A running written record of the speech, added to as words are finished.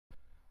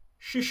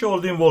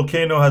Shishaldin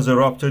volcano has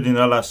erupted in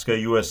Alaska,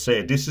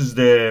 USA. This is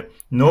the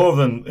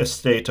northern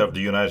state of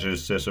the United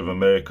States of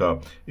America.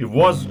 It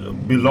was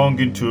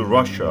belonging to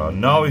Russia.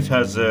 Now it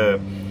has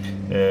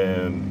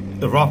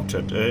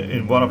erupted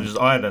in one of these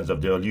islands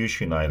of the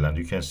Aleutian Island.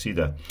 You can see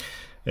that.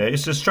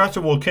 It's a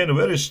stratovolcano,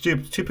 very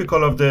steep,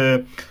 typical of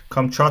the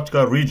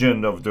Kamchatka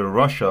region of the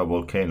Russia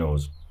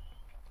volcanoes.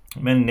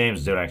 Many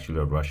names there actually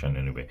are Russian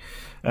anyway.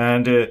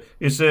 And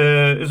it's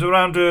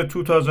around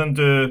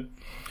 2,000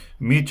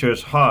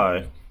 meters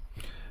high,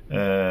 or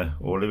a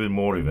little bit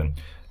more even.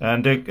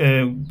 And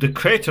the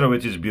crater of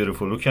it is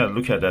beautiful. Look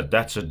at that.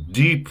 That's a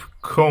deep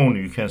cone.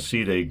 You can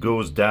see that it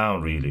goes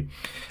down really.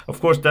 Of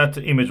course, that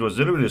image was a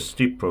little bit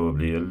steep,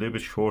 probably a little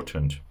bit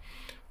shortened.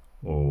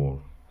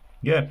 Or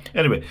yeah.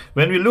 Anyway,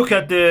 when we look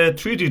at the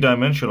 3D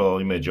dimensional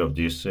image of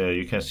this,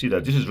 you can see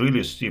that this is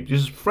really steep.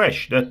 This is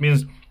fresh. That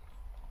means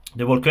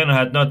the volcano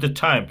had not the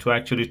time to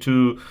actually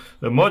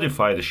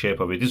modify the shape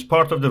of it. It's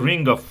part of the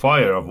ring of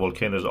fire of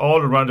volcanoes all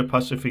around the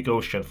Pacific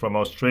Ocean, from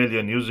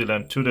Australia, New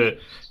Zealand to the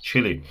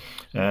Chile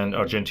and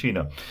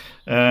Argentina.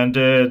 And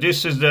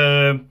this is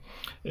the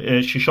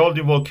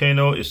Shishaldin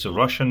volcano. It's a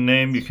Russian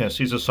name. You can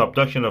see it's a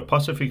subduction of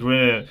Pacific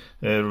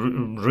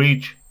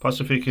ridge,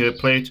 Pacific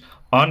plate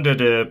under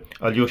the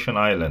Aleutian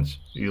Islands,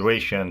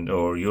 Eurasian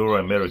or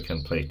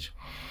Euro-American plate,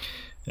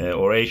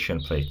 or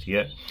Asian plate.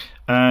 Yeah.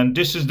 And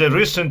this is the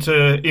recent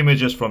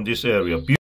images from this area.